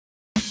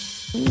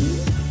And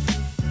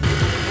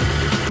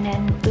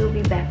then we'll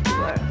be back to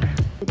work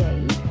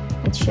today.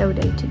 It's show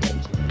day today.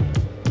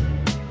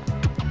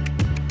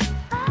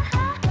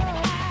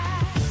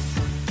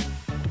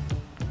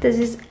 This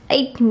is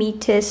 8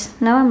 meters,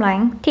 no I'm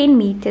lying, 10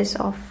 meters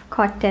of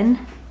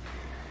cotton.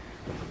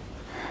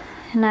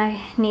 And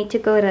I need to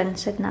go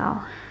rinse it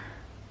now.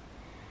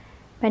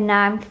 But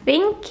now I'm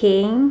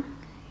thinking,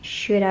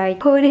 should I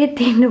put it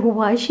in the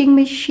washing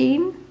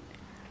machine?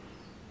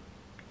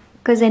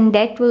 Because then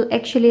that will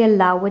actually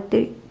allow it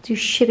to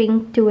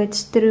shrink to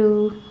its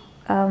true,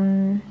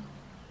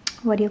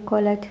 what do you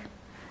call it?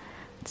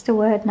 What's the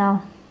word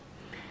now?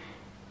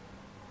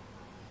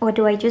 Or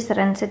do I just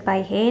rinse it by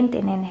hand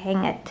and then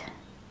hang it?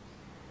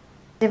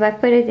 If I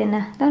put it in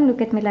a... Don't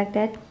look at me like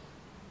that.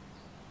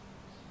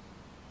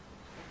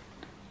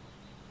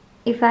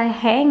 If I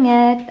hang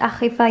it,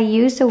 if I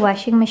use the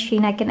washing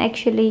machine, I can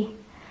actually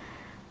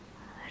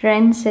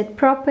rinse it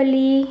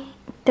properly.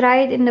 Try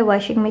it in the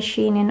washing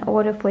machine in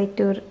order for it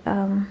to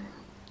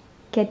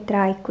get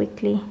dry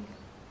quickly.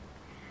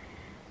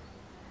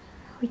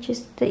 Which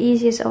is the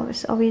easiest,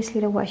 is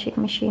obviously the washing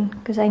machine,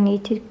 because I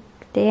need to...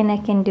 Then I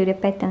can do the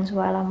patterns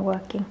while I'm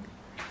working.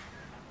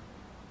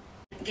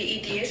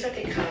 Die idees wat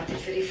ek gehad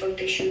het vir die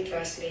fotoshoot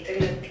was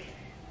letterlik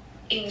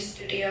in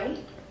studio.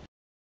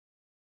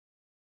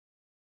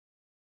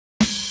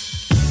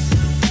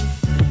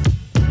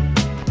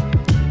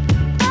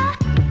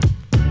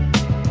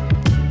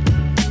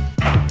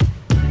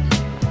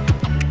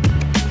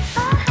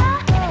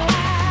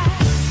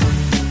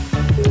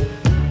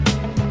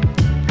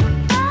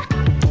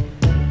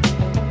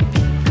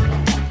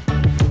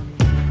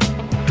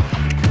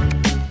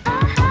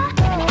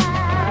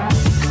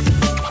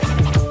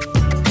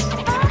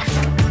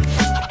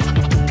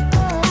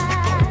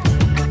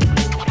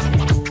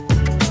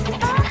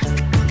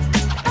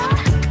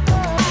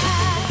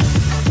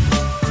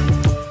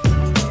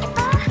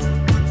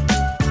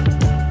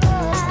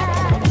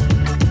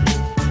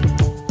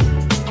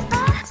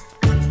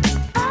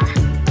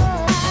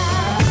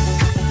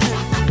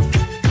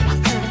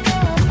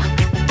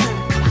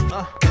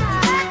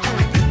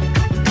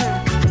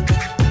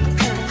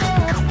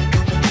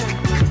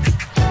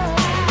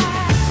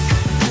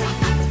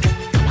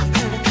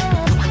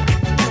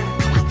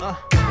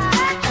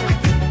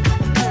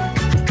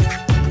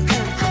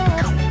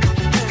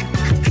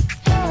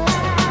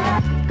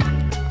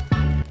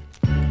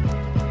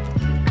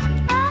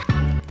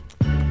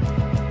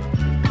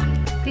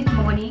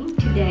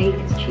 Today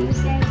is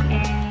Tuesday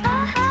and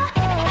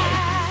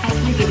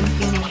actually getting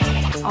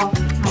finished off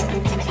my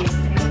patterns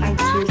yesterday. I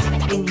just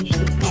finished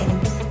the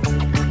pens.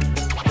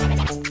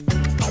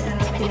 So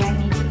today I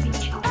need to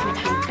finish off the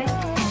jacket,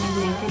 and then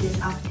later this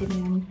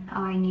afternoon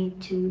I need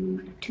to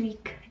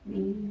tweak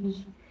the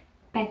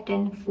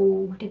pattern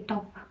for the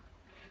top.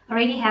 I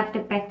already have the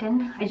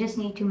pattern, I just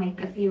need to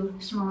make a few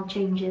small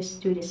changes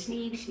to the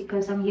sleeves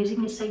because I'm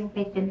using the same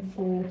pattern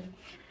for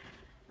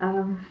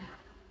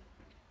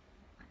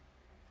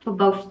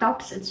both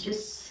tops. It's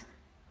just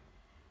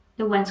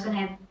the one's gonna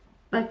have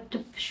a bit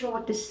of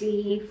shorter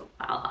sleeve.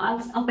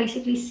 I'll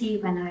basically see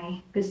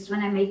because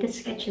when I made the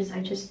sketches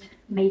I just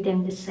made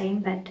them the same,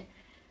 but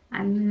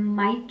I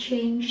might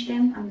change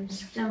them. I'm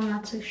still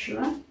not so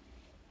sure.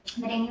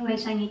 But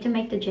anyways, I need to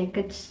make the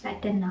jacket's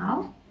pattern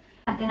now,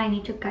 and then I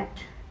need to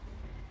cut.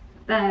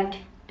 But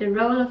the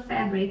roll of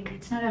fabric,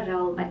 it's not a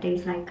roll, but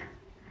there's like,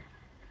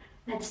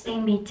 that's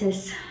 10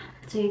 meters,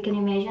 so you can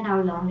imagine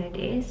how long that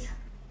is,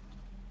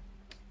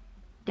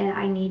 that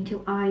I need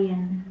to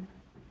iron.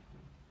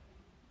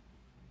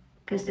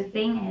 Because the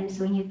thing is,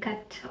 when you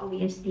cut,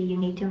 obviously you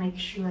need to make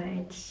sure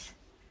it's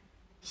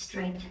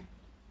straight.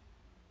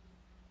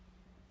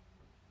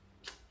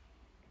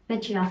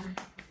 But yeah,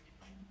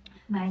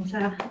 mine's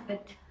are a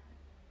bit.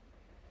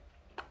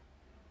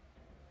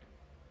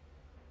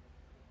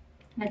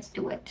 Let's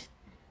do it.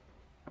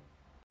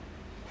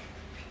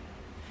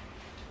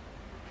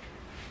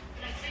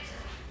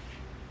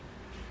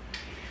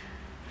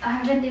 I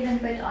haven't even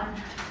put on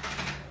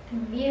the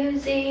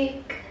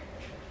music.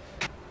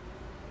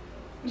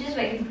 I'm just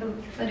waiting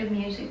for the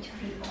music to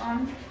be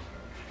on.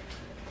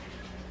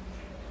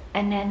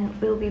 And then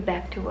we'll be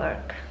back to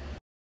work.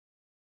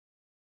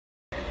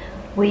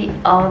 We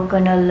are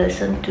gonna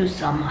listen to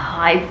some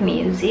hype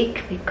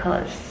music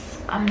because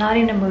I'm not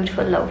in the mood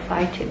for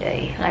lo-fi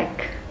today.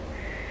 Like,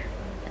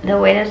 the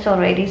weather's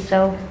already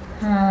so...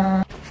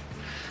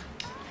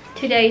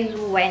 Today is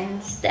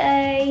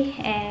Wednesday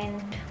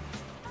and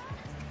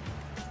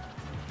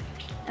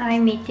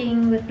I'm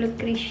meeting with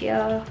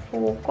Lucretia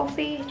for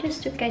coffee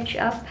just to catch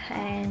up,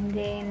 and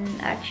then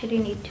I actually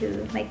need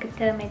to make a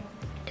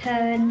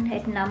turn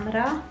at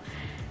Namra.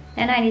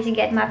 Then I need to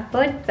get my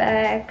boat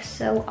back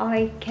so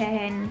I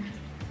can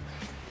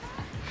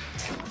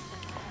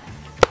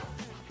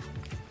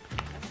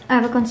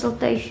have a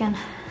consultation.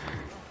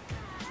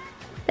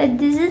 But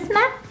this is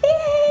my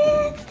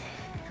fit.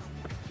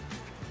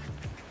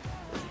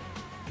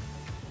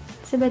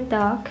 It's a bit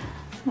dark.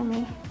 Let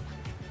me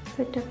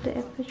put up the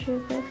aperture a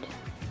bit.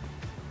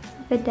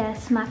 But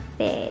that's my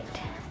fit.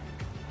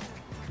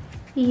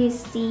 You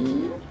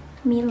see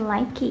me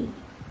like it.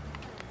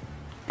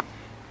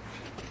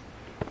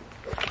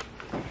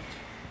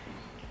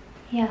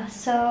 Yeah,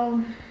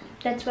 so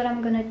that's what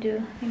I'm gonna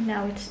do. And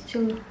now it's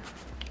too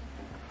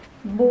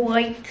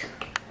white.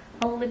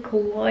 I look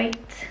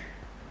white.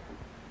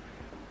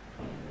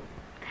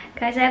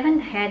 Guys, I haven't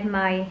had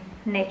my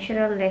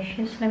natural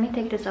lashes. Let me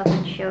take this off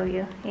and show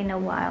you in a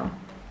while.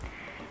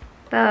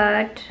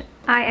 But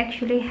I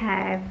actually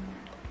have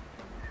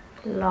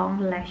long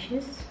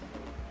lashes.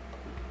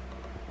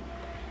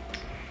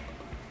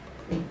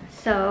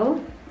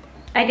 So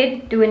I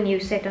did do a new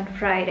set on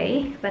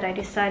Friday, but I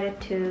decided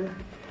to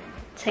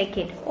take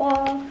it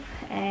off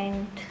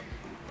and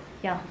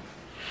yeah,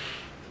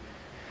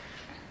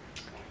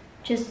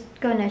 just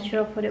go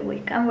natural for the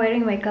week. I'm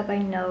wearing makeup, I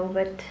know,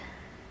 but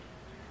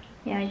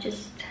yeah,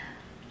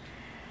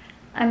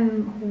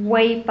 I'm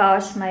way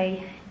past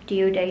my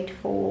due date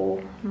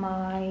for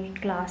my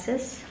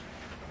glasses.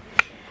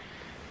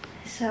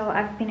 So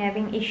I've been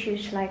having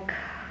issues like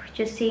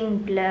just seeing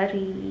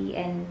blurry,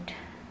 and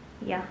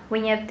yeah,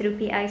 when you have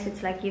droopy eyes,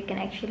 it's like you can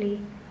actually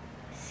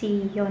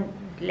see your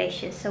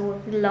lashes. So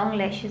with long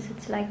lashes,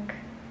 it's like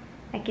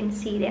I can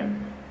see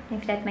them,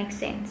 if that makes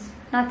sense.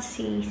 Not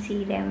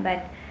see them,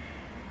 but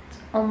it's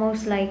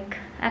almost like,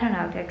 I don't know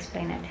how to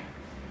explain it.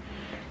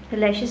 The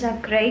lashes are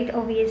great,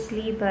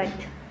 obviously, but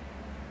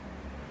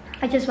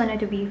I just wanted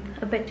to be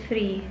a bit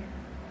free.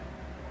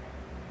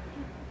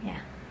 Yeah.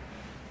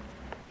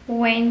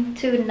 Went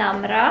to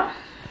Namra.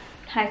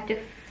 Had a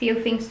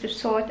few things to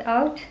sort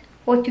out,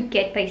 or to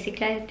get,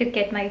 basically. I had to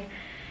get my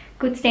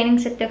good standing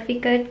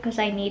certificate because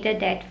I needed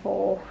that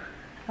for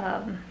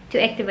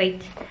to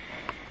activate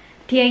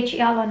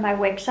DHL on my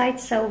website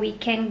so we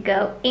can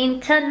go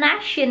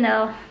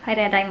international. By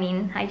that I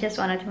mean, I just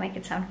wanted to make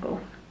it sound cool.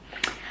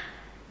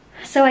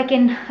 So I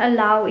can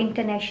allow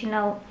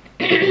international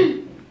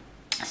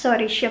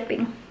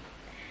shipping.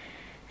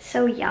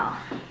 So yeah,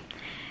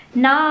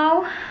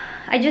 now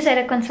I just had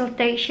a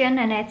consultation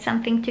and had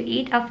something to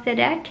eat after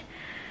that.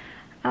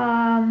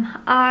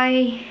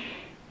 I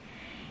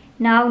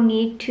now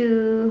need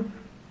to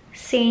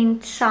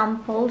send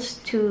samples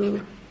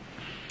to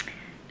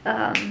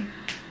the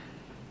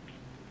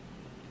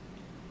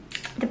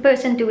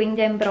person doing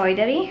the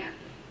embroidery.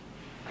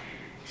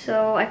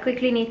 So I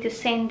quickly need to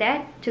send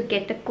that to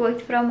get the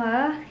quote from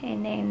her,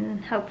 and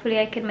then hopefully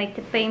I can make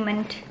the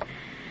payment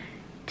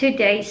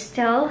today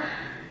still,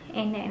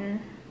 and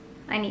then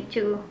I need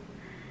to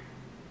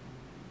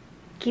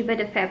give her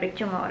the fabric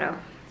tomorrow.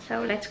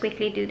 So let's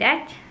quickly do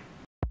that.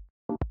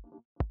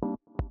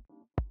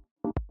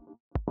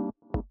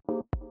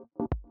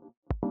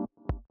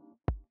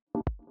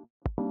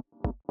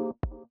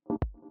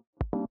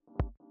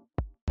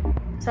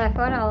 So I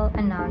thought I'll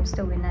announce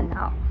the winner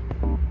now.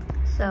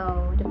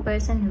 So the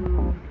person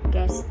who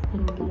guessed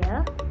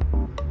India,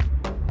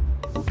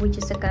 which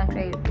is the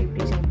country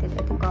represented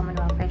at the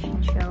Commonwealth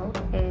Fashion Show,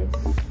 is,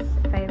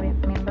 if I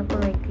remember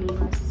correctly,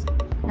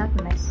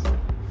 Miss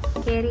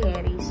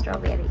Carrie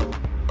Strawberry.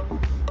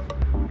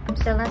 I'm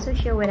still not so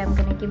sure whether I'm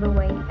gonna give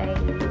away a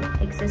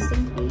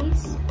existing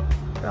piece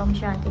from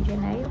Shanti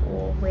Janay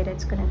or whether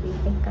it's gonna be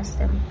a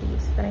custom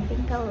piece, but I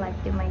think I'll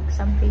like to make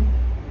something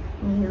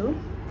new.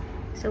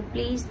 So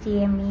please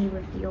DM me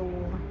with your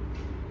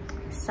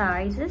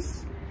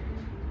sizes,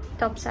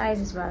 top size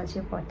as well as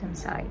your bottom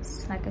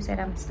size. Like I said,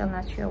 I'm still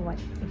not sure what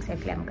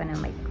exactly I'm gonna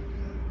make.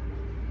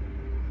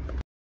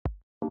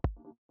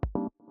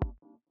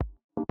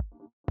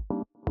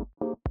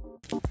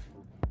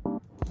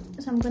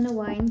 So I'm gonna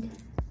wind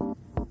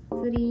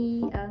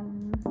 3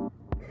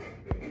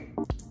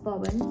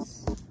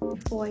 bobbins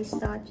before I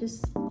start.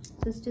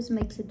 Just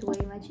makes it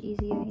way much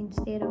easier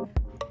instead of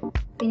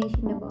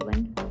finishing the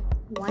bobbin,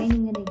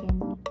 winding it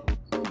again,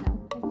 you know,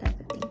 that type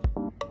of thing.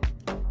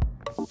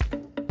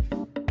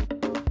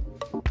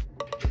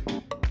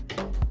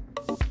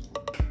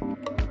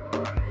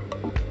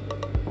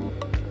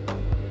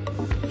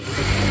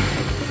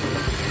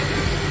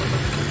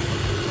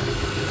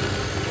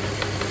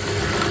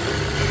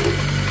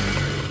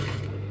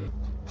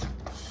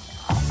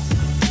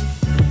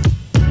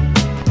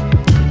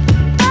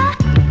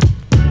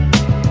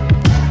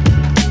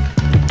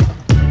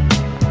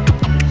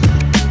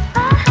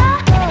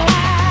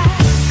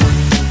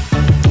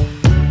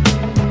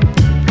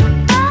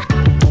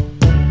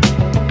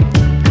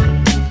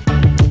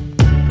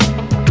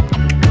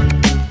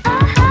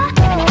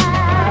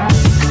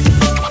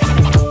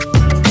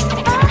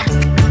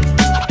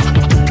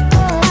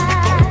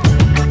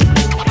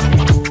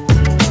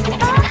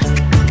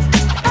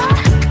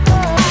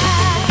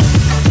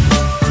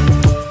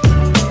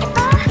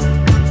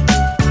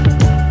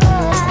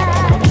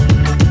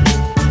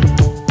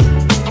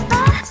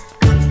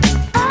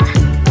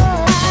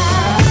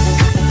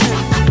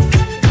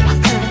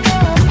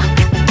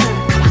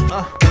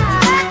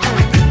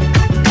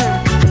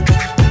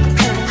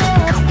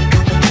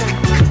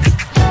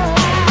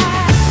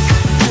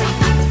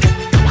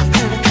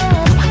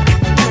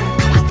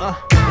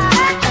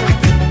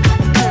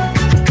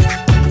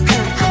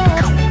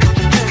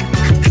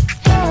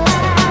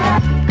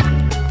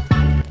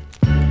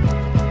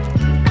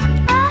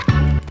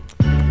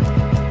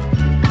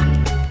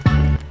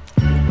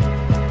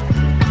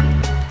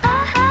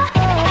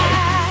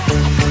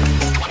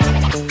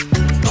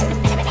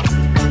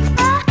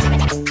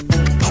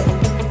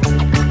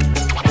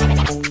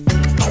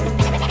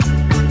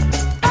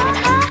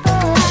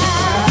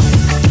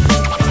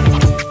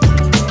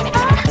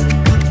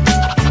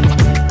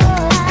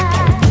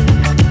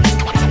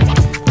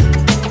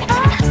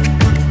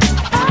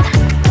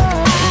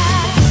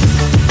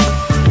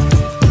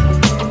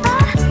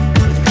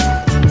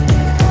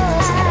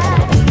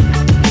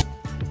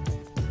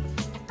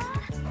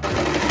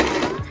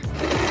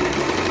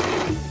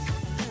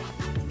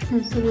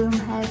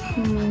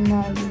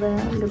 never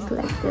look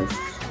like this.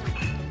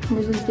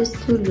 This is just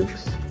 2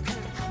 looks.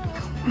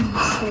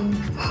 So,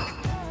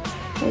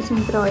 there's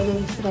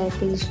embroidery thread,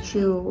 there's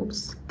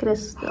jewels,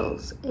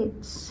 crystals,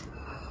 it's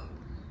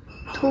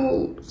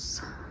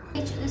tools.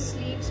 Each of the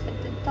sleeves, but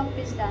the top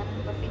is done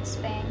with its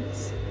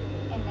pants,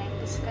 and then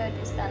the skirt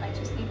is done. I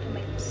just need to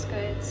make the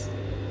skirts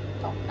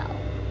top now.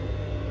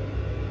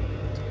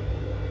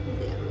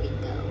 There we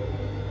go.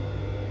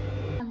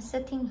 I'm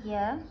sitting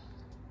here.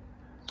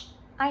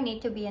 I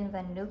need to be in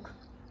Windhoek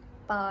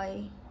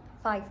by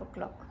 5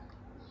 o'clock,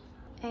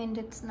 and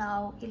it's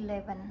now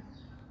 11.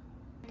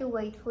 To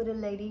wait for the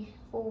lady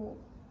for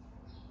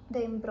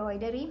the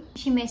embroidery.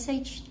 She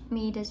messaged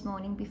me this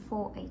morning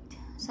before 8,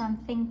 so I'm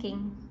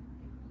thinking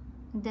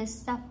this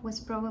stuff was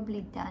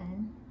probably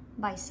done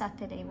by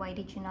Saturday. Why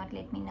did you not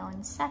let me know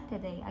on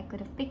Saturday? I could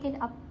have picked it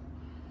up,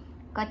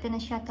 gotten a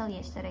shuttle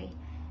yesterday.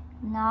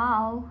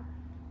 Now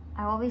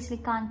I obviously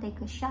can't take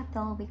a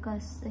shuttle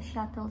because the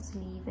shuttles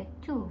leave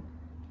at 2,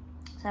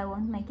 so I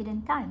won't make it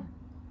in time.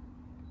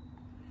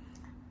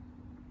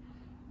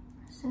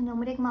 So nou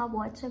moet ek maar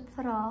WhatsApp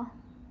vra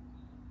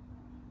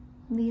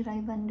wie ry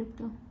Windhoek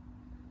toe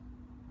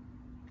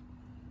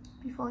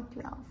before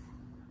 12.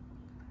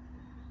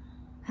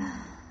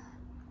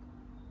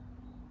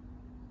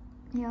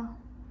 Yeah.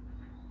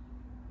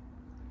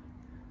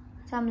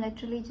 So I'm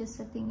literally just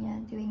sitting here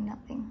doing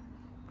nothing.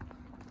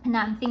 And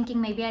I'm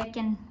thinking maybe I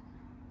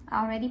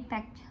already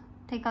packed,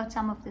 take out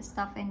some of the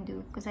stuff and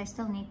do, because I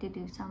still need to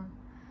do some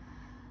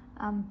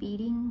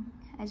beading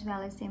as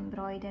well as the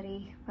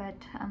embroidery, but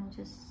I'm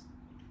just,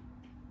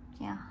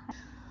 yeah.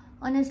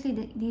 Honestly,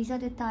 these are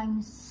the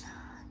times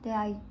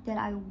that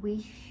I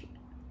wish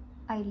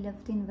I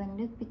lived in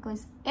Windhoek,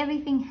 because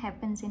everything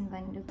happens in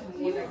Windhoek.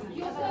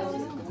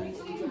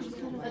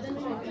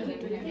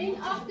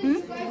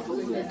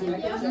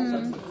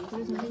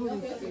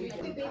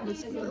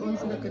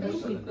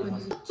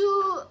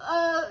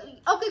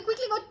 Okay,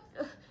 quickly go.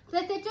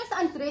 Let's just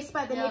undress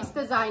by the next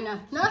designer.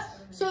 No?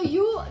 So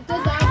you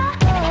design.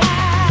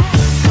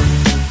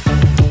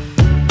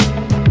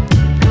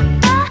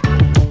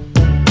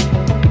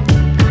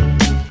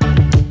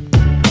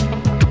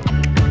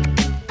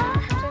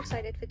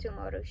 For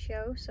tomorrow's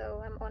show,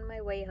 so I'm on my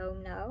way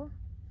home now.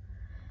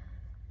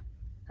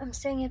 I'm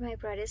staying at my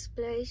brother's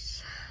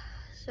place,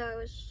 so I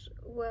was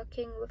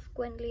working with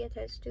Quinley at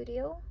her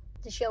studio.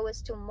 The show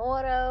is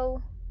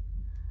tomorrow,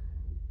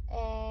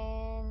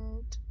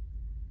 and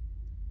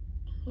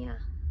yeah,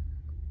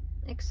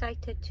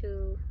 excited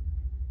to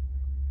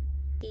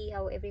see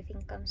how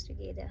everything comes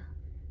together.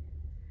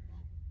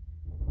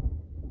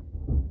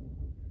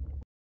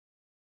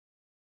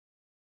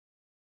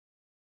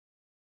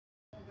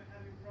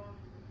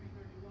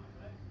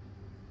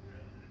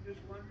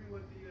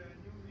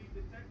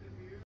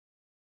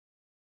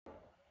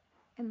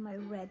 Am I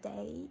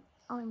ready?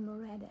 I'm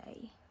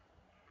ready.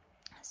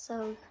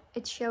 So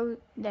it's show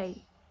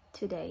day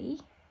today.